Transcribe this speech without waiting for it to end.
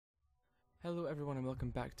Hello everyone and welcome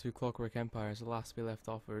back to Clockwork Empires. The last we left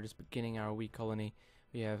off, we were just beginning our wee colony.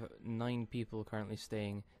 We have 9 people currently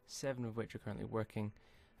staying, 7 of which are currently working,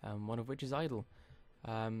 1 of which is idle.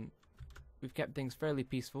 We've kept things fairly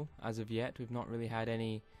peaceful as of yet. We've not really had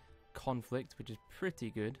any conflict, which is pretty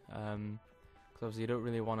good. Because obviously you don't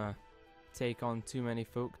really want to take on too many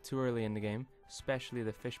folk too early in the game, especially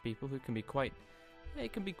the fish people, who can be quite,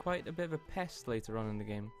 it can be quite a bit of a pest later on in the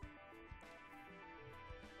game.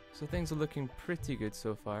 So things are looking pretty good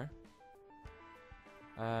so far.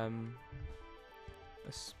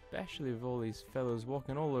 Especially with all these fellows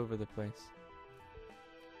walking all over the place.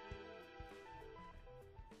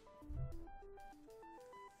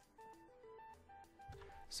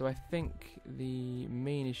 So I think the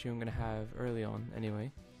main issue I'm going to have early on,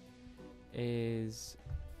 anyway, is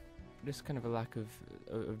just kind of a lack of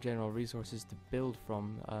general resources to build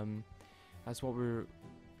from. That's what we're...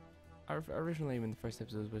 Our original aim in the first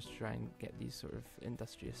episode was to try and get these sort of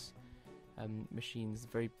industrious machines, the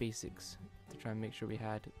very basics, to try and make sure we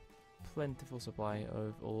had plentiful supply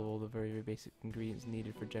of all the very, very basic ingredients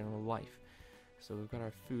needed for general life. So we've got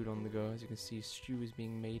our food on the go. As you can see, stew is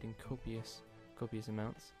being made in copious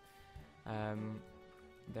amounts.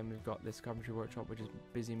 Then we've got this carpentry workshop, which is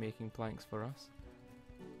busy making planks for us.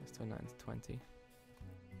 Let's turn that into 20.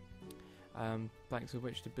 Planks of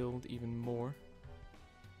which to build even more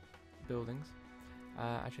buildings.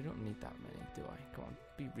 Actually, I don't need that many, do I? Come on,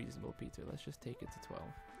 be reasonable, Peter. Let's just take it to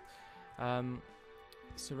 12.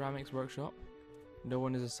 Ceramics workshop. No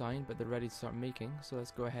one is assigned, but they're ready to start making. So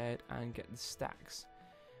let's go ahead and get the stacks.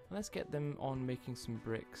 And let's get them on making some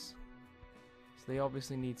bricks. So they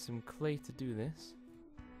obviously need some clay to do this.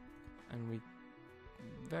 And we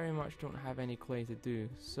very much don't have any clay to do.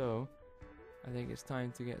 So I think it's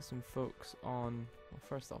time to get some folks on... Well,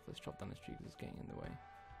 first off, let's chop down this tree because it's getting in the way.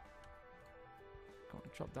 Come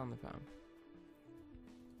on, chop down the farm.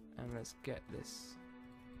 And let's get this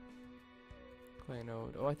clay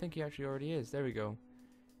node. Oh, I think he actually already is. There we go.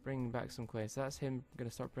 Bringing back some clay. So that's him going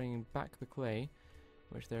to start bringing back the clay,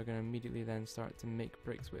 which they're going to immediately then start to make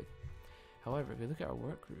bricks with. However, if you look at our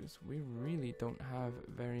work crews, we really don't have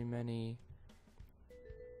very many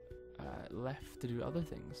left to do other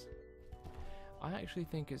things. I actually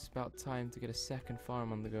think it's about time to get a second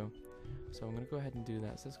farm on the go. So I'm going to go ahead and do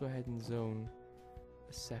that. So let's go ahead and zone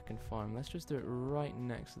a second farm. Let's just do it right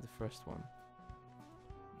next to the first one.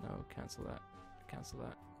 No, cancel that. Cancel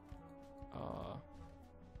that.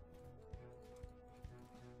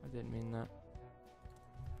 I didn't mean that.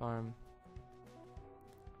 Farm.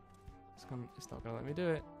 It's not gonna let me do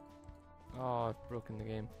it. Oh, I've broken the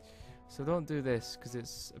game. So don't do this because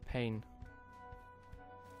it's a pain.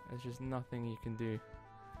 There's just nothing you can do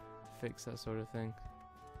to fix that sort of thing.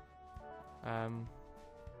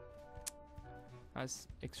 That's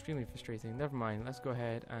extremely frustrating. Never mind, let's go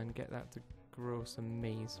ahead and get that to grow some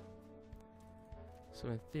maize. So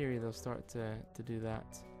in theory they'll start to do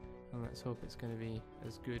that, and let's hope it's going to be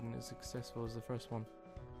as good and as successful as the first one,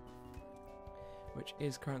 which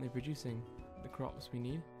is currently producing the crops we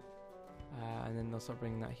need. And then they'll start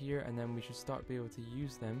bringing that here, and then we should start be able to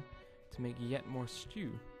use them to make yet more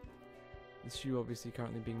stew. The stew obviously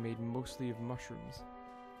currently being made mostly of mushrooms.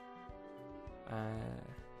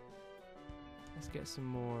 Let's get some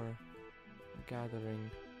more gathering.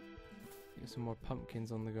 Get some more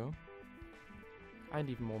pumpkins on the go. I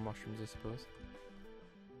need more mushrooms, I suppose.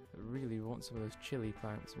 I really want some of those chili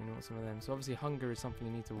plants. We want some of them. So obviously hunger is something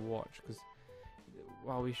you need to watch, because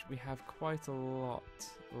while we have quite a lot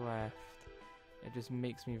left, it just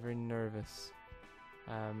makes me very nervous.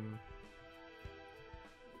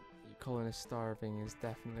 Colonists starving is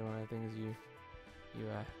definitely one of the things you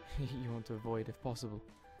you want to avoid if possible.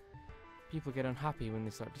 People get unhappy when they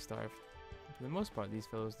start to starve. For the most part, these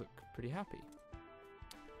fellows look pretty happy.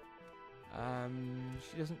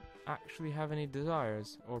 She doesn't actually have any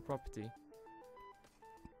desires or property.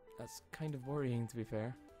 That's kind of worrying, to be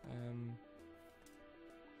fair.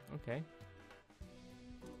 Okay.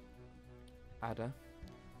 Ada.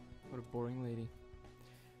 What a boring lady.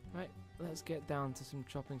 Right, let's get down to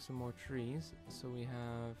chopping some more trees, so we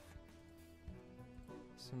have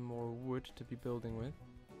some more wood to be building with.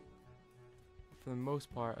 For the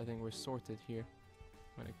most part, I think we're sorted here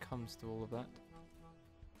when it comes to all of that.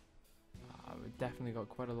 We've definitely got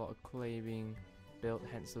quite a lot of clay being built,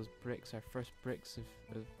 hence those bricks. Our first bricks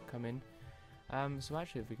have come in. So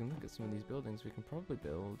actually, if we can look at some of these buildings, we can probably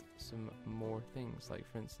build some more things,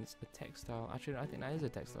 like for instance a textile. Actually, I think that is a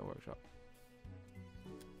textile workshop.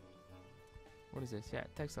 What is this? Yeah,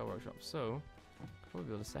 textile workshop. So, probably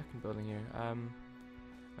build a second building here.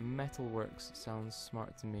 A metalworks sounds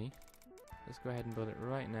smart to me. Let's go ahead and build it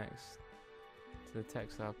right next to the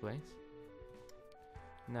textile place.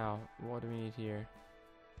 Now, what do we need here?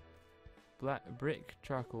 Brick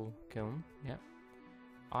charcoal kiln, yep.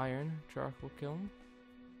 Iron charcoal kiln.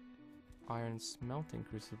 Iron smelting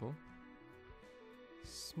crucible.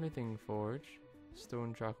 Smithing forge.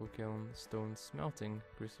 Stone charcoal kiln. Stone smelting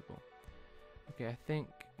crucible. Okay, I think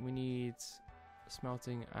we need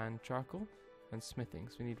smelting and charcoal and smithing,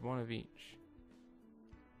 so we need one of each.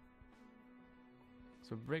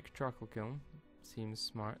 So brick charcoal kiln seems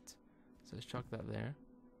smart, so let's chuck that there.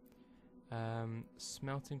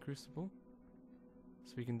 Smelting crucible,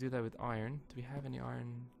 so we can do that with iron. Do we have any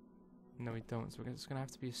iron? No, we don't, so it's going to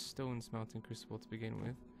have to be a stone smelting crucible to begin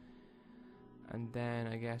with. And then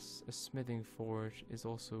I guess a smithing forge is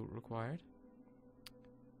also required.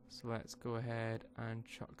 So let's go ahead and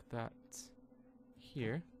chuck that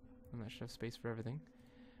here, and that should have space for everything.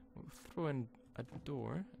 We'll throw in a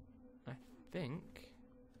door, I think.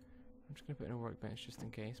 I'm just going to put in a workbench just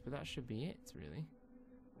in case, but that should be it, really.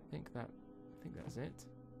 I think that's it.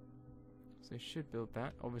 So they should build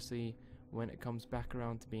that. Obviously, when it comes back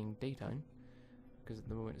around to being daytime, because at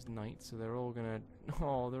the moment it's night, so they're all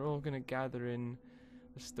gonna gather in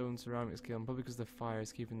the stone ceramics kiln, probably because the fire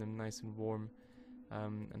is keeping them nice and warm,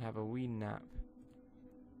 and have a wee nap.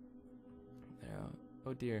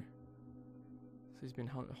 Oh dear. So he's been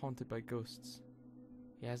haunted by ghosts.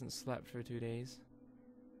 He hasn't slept for 2 days.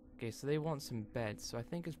 Okay, so they want some beds, so I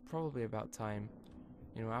think it's probably about time,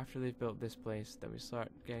 you know, after they've built this place, that we start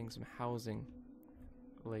getting some housing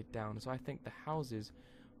laid down. So I think the houses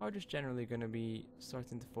are just generally going to be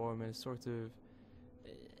starting to form in a sort of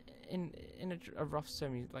in a rough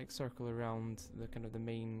circle around the kind of the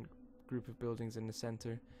main group of buildings in the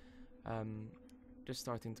center. Just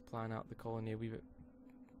starting to plan out the colony a wee bit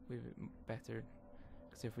better,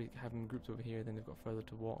 because if we have them grouped over here, then they've got further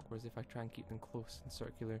to walk, whereas if I try and keep them close and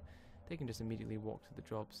circular, they can just immediately walk to the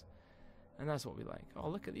jobs, and that's what we like. Oh,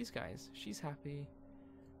 look at these guys, she's happy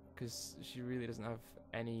because she really doesn't have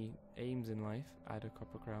any aims in life. Add a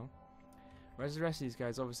copper crown. Whereas the rest of these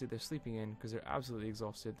guys, obviously they're sleeping in because they're absolutely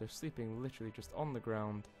exhausted. They're sleeping literally just on the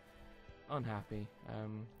ground, unhappy.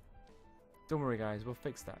 Don't worry guys, we'll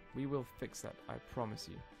fix that. We will fix that, I promise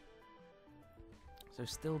you. So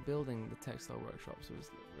still building the textile workshop, so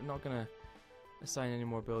we're not going to assign any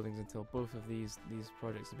more buildings until both of these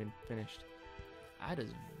projects have been finished.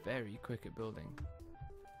 Ada's very quick at building.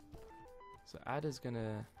 So Ada's going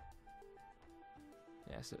to...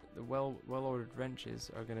 Yeah, so the well-ordered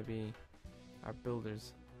wrenches are going to be our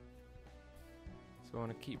builders. So I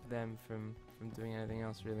want to keep them from doing anything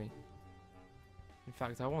else, really. In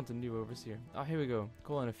fact, I want a new overseer. Oh, here we go.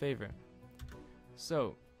 Call in a favor.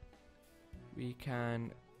 So, we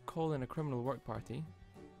can call in a criminal work party.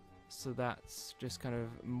 So that's just kind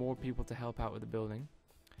of more people to help out with the building.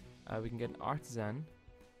 We can get an artisan.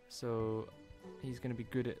 So, he's going to be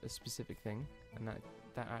good at a specific thing. And that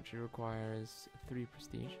actually requires 3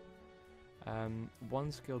 prestige.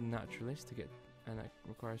 1 skilled naturalist to get, and that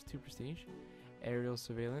requires 2 prestige. Aerial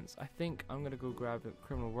surveillance. I think I'm going to go grab a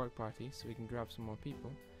criminal work party so we can grab some more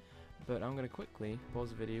people. But I'm going to quickly pause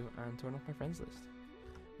the video and turn off my friends list,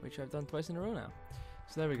 which I've done twice in a row now.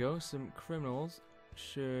 So there we go. Some criminals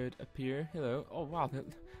should appear. Hello. Oh wow, they're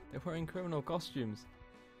wearing criminal costumes.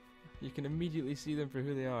 You can immediately see them for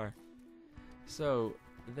who they are. So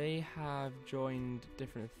they have joined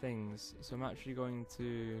different things. So I'm actually going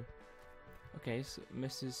to... Okay, so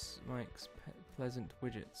Mrs. Mike's Pleasant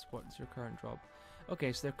Widgets, what's your current job?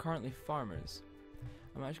 Okay, so they're currently farmers.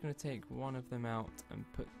 I'm actually going to take one of them out and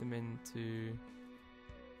put them into...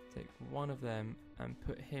 Take one of them and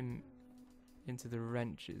put him into the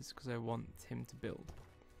wrenches, because I want him to build.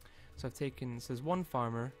 So I've taken... So there's one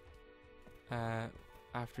farmer.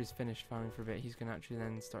 After he's finished farming for a bit, he's going to actually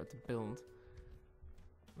then start to build,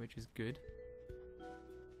 which is good.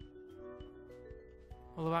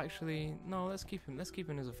 Although actually, no, let's keep him. Let's keep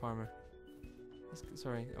him as a farmer.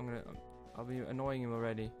 Sorry, I'll be annoying him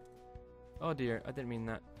already. Oh dear, I didn't mean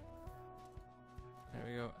that. There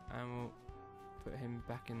we go, and we'll put him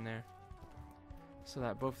back in there, so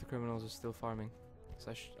that both the criminals are still farming.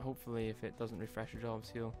 So hopefully, if it doesn't refresh your jobs,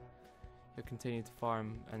 he'll continue to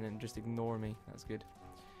farm and then just ignore me. That's good.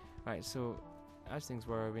 Right, so as things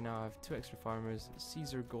were, we now have 2 extra farmers.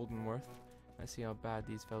 Caesar Goldenworth. Let's see how bad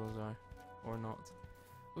these fellows are, or not.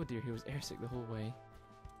 Oh dear, he was airsick the whole way.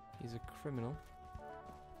 He's a criminal,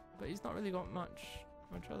 but he's not really got much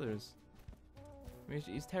others. I mean,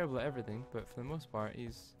 he's terrible at everything, but for the most part,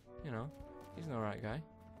 he's, you know, he's an alright guy.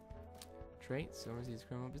 Traits, overseas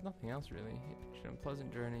criminal, but there's nothing else really. She had a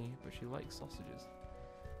pleasant journey, but she likes sausages.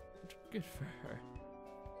 Good for her.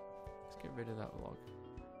 Let's get rid of that log.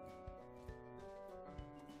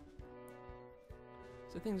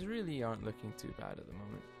 So things really aren't looking too bad at the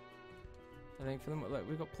moment. I think for them, like,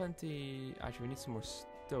 we've got plenty. Actually, we need some more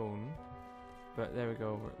stone, but there we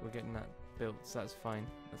go. We're getting that built, so that's fine.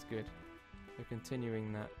 That's good. We're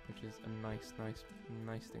continuing that, which is a nice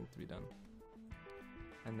thing to be done.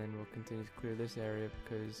 And then we'll continue to clear this area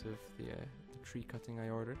because of the tree cutting I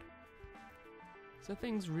ordered. So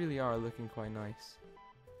things really are looking quite nice.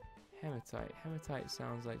 Hematite. Hematite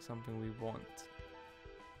sounds like something we want.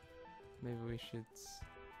 Maybe we should...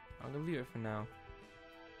 I'm going to leave it for now.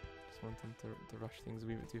 Just want them to rush things a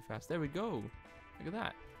wee bit too fast. There we go! Look at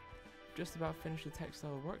that. Just about finished the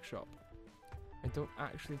textile workshop. I don't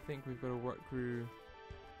actually think we've got a work crew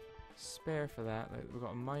spare for that. Like, we've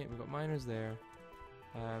got miners there.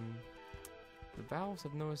 The valves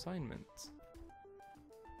have no assignment.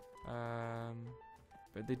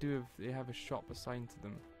 But they have a shop assigned to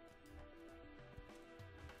them.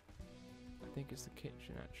 I think it's the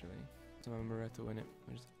kitchen actually. Some amaretto in it,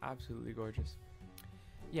 which is absolutely gorgeous.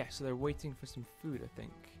 Yeah, so they're waiting for some food, I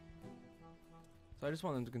think. So I just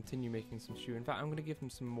want them to continue making some stew. In fact, I'm going to give them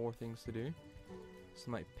some more things to do.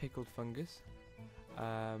 Some like pickled fungus.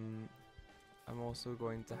 I'm also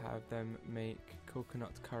going to have them make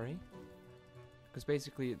coconut curry. Because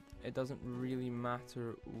basically it doesn't really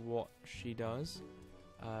matter what she does.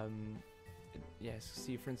 Yes,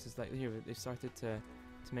 see for instance, like here they started to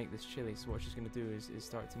make this chili, so what she's going to do is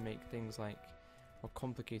start to make things like more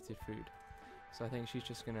complicated food. So I think she's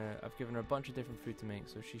just going to, I've given her a bunch of different food to make,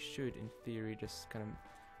 so she should in theory just kind of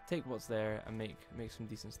take what's there and make some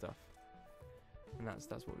decent stuff. And that's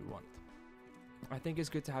what we want. I think it's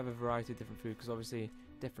good to have a variety of different food, because obviously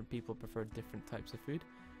different people prefer different types of food.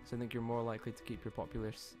 So I think you're more likely to keep your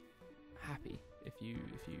populace happy if you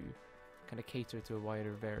kind of cater to a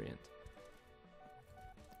wider variant.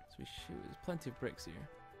 So there's plenty of bricks here.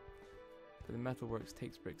 But the metalworks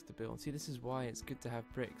takes bricks to build. See, this is why it's good to have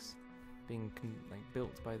bricks being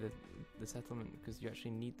built by the settlement, because you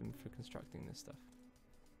actually need them for constructing this stuff.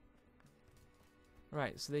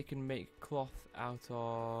 Right, so they can make cloth out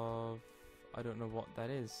of... I don't know what that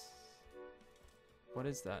is. What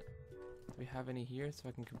is that? Do we have any here so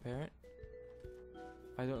I can compare it?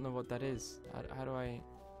 I don't know what that is. How do I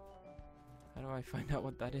find out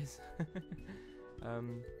what that is?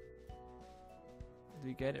 Do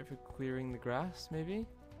we get it for clearing the grass, maybe?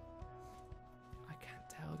 I can't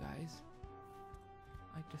tell, guys.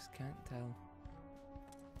 I just can't tell.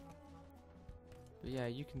 But yeah,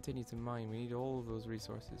 you continue to mine. We need all of those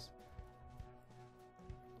resources.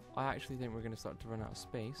 I actually think we're going to start to run out of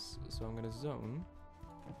space, so I'm going to zone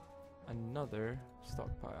another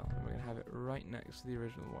stockpile, and we're going to have it right next to the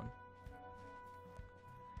original one.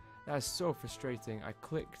 That's so frustrating. I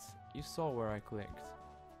clicked. You saw where I clicked.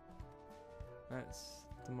 Let's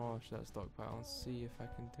demolish that stockpile and see if I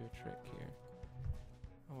can do a trick here.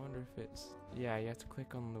 I wonder if it's... Yeah, you have to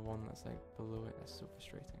click on the one that's like below it. That's so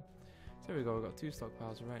frustrating. So there we go. We've got two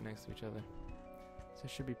stockpiles right next to each other. So there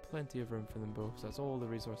should be plenty of room for them both. So that's all the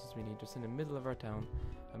resources we need just in the middle of our town,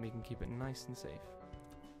 and we can keep it nice and safe.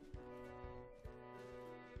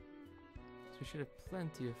 So we should have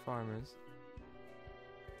plenty of farmers.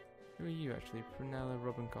 Who are you actually? Prunella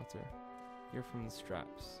Robin Cotter. You're from the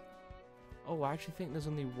Straps. Oh, I actually think there's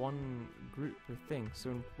only one group or thing. So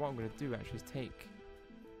what I'm going to do actually is take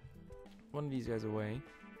one of these guys away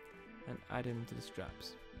and add him to the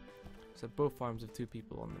Straps. So both farms have 2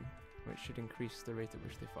 people on them, which should increase the rate at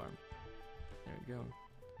which they farm. There we go.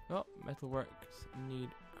 Oh, metalworks need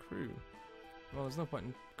crew. Well, there's no point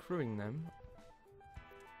in crewing them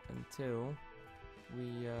until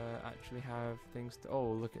we actually have things to...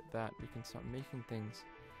 Oh, look at that. We can start making things.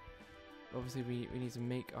 Obviously, we need to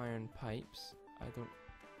make iron pipes. I don't...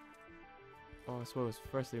 Oh, I suppose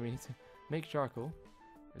firstly we need to make charcoal,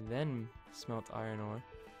 then smelt iron ore.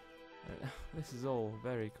 This is all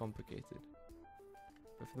very complicated.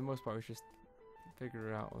 But for the most part, we just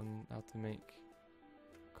figure out on how to make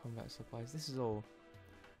combat supplies. This is all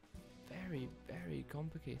very, very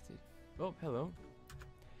complicated. Oh, hello.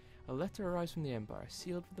 A letter arrives from the Empire,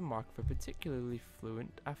 sealed with the mark of a particularly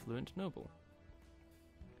affluent noble.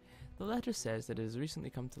 The letter says that it has recently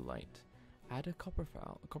come to light. Ada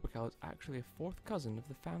Coppercow is actually a 4th cousin of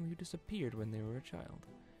the family who disappeared when they were a child.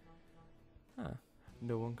 Huh.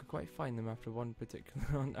 No one could quite find them after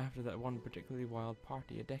that one particularly wild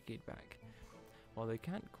party a decade back. While they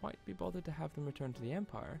can't quite be bothered to have them return to the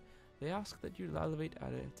Empire, they ask that you elevate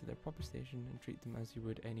Ada to their proper station and treat them as you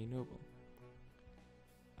would any noble.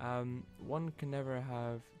 One can never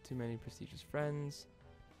have too many prestigious friends.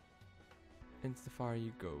 Into the fire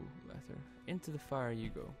you go, letter. Into the fire you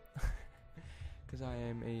go. Because I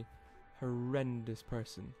am a horrendous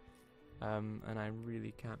person. And I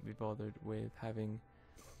really can't be bothered with having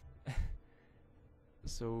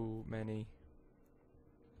so many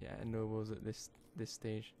nobles at this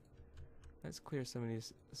stage. Let's clear some of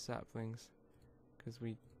these saplings, because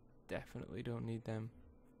we definitely don't need them.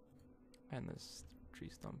 And this tree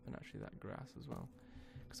stump, and actually that grass as well.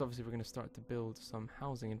 Because obviously we're going to start to build some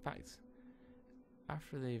housing. In fact,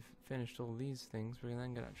 after they've finished all these things, we're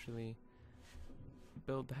then going to actually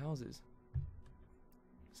build the houses.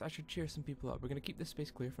 So I should cheer some people up. We're going to keep this space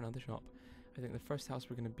clear for another shop. I think the first house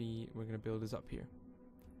we're going to build is up here.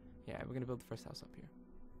 Yeah, we're going to build the first house up here.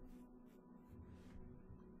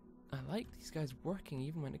 I like these guys working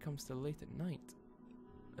even when it comes to late at night.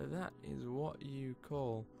 That is what you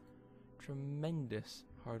call tremendous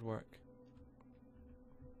hard work.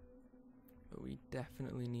 But we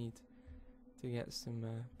definitely need to get some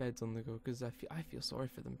beds on the go, because I feel sorry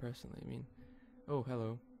for them personally. I mean, oh,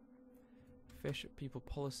 hello. Fish people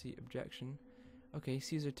policy objection. Okay,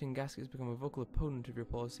 Caesar Tingasket has become a vocal opponent of your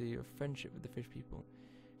policy of friendship with the fish people.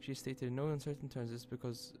 She has stated in no uncertain terms this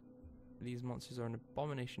because these monsters are an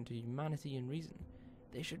abomination to humanity and reason.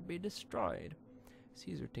 They should be destroyed.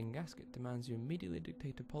 Caesar Tingasket demands you immediately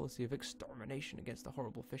dictate a policy of extermination against the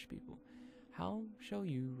horrible fish people. How shall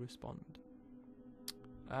you respond?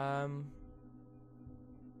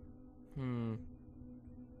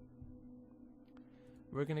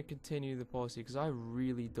 We're going to continue the policy, because I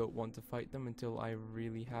really don't want to fight them until I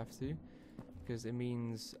really have to. Because it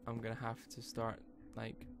means I'm going to have to start,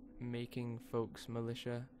 like, making folks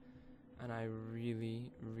militia. And I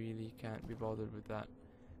really, really can't be bothered with that.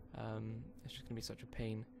 It's just going to be such a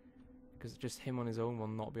pain. Because just him on his own will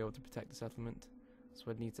not be able to protect the settlement.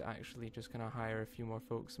 So I'd need to actually just kind of hire a few more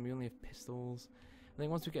folks. And we only have pistols. I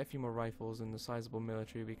think once we get a few more rifles and a sizable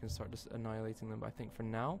military, we can start just annihilating them. But I think for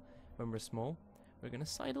now, when we're small, we're going to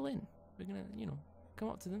sidle in. We're going to, come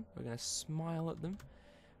up to them. We're going to smile at them.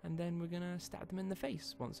 And then we're going to stab them in the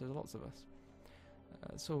face once there's lots of us.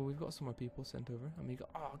 So we've got some more people sent over. And we got,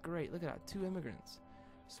 oh great, look at that, 2 immigrants.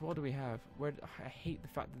 So what do we have? I hate the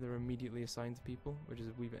fact that they're immediately assigned to people, which is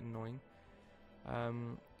a wee bit annoying. A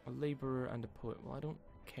labourer and a poet. Well, I don't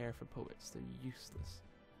care for poets. They're useless.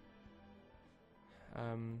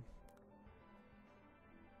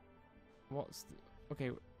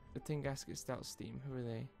 Okay, the Tingasket Stout Steam. Who are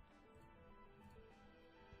they?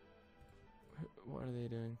 What are they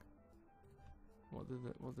doing? What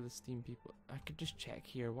do the Steam people? I could just check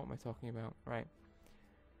here. What am I talking about? Right.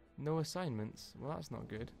 No assignments. Well, that's not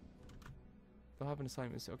good. They'll have an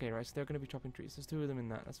assignment. Okay, right. So they're going to be chopping trees. There's 2 of them in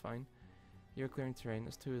that. That's fine. You're clearing terrain.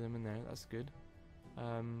 There's 2 of them in there. That's good.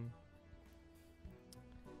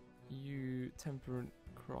 You temperate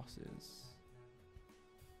crosses.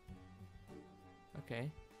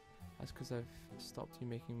 Okay. That's because I've stopped you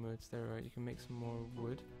making woods. There, right. You can make some more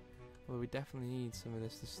wood. Although we definitely need some of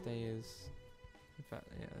this to stay as... In fact,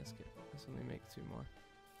 yeah, let's only make 2 more.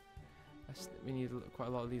 We need quite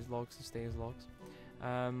a lot of these logs to stay as logs.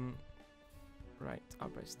 Right,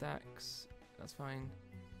 upright stacks. That's fine.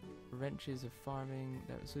 Wrenches of farming.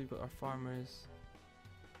 So we've got our farmers.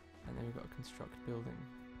 And then we've got a construct building.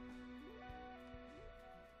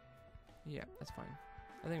 Yeah, that's fine.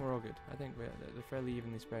 I think we're all good. I think they're fairly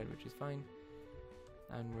evenly spread, which is fine.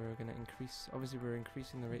 And we're going to increase... Obviously, we're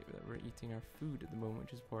increasing the rate that we're eating our food at the moment,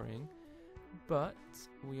 which is worrying. But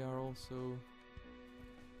we are also...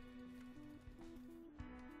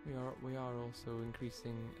 We are also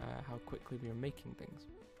increasing how quickly we are making things.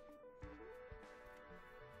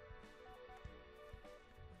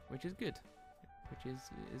 Which is good. Which is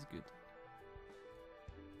good.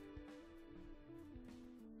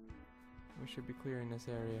 We should be clearing this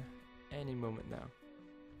area any moment now.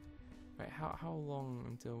 Right, how long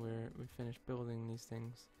until we've finished building these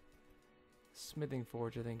things? Smithing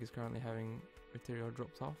forge, I think, is currently having material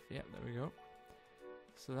dropped off. Yep, there we go.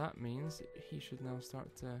 So that means he should now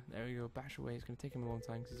start to, there we go, bash away. It's going to take him a long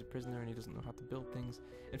time because he's a prisoner and he doesn't know how to build things.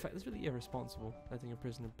 In fact, it's really irresponsible letting a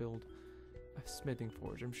prisoner build a smithing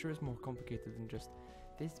forge. I'm sure it's more complicated than just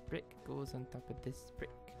this brick goes on top of this brick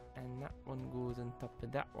and that one goes on top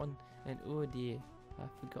of that one, and oh dear, I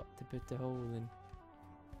forgot to put the hole in.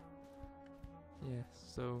 Yeah,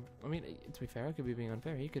 so, I mean, to be fair, I could be being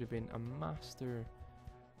unfair. He could have been a master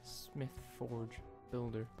smith forge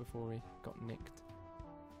builder before he got nicked.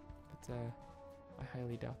 But I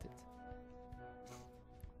highly doubt it.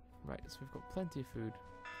 Right, so we've got plenty of food.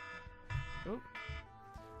 Oh!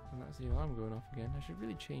 And that's the alarm going off again. I should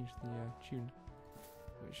really change the tune.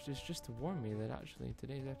 Which is just to warn me that actually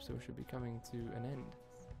today's episode should be coming to an end.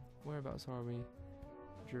 Whereabouts are we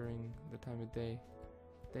during the time of day?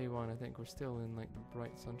 Day 1, I think we're still in like the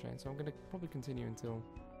bright sunshine. So I'm going to probably continue until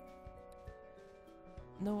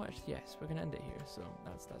no, actually, yes, we're gonna end it here. So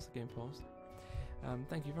that's the game paused.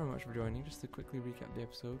 Thank you very much for joining. Just to quickly recap the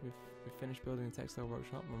episode, we've finished building a textile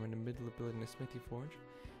workshop, and we're in the middle of building a smithy forge.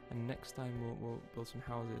 And next time we'll build some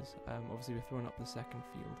houses. Obviously we're throwing up the second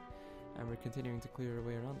field, and we're continuing to clear our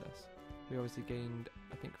way around us. We obviously gained,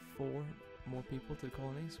 I think, 4 more people to the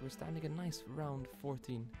colony, so we're standing a nice round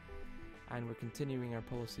 14. And we're continuing our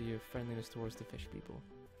policy of friendliness towards the fish people,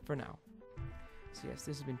 for now. So yes,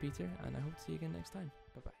 this has been Peter, and I hope to see you again next time.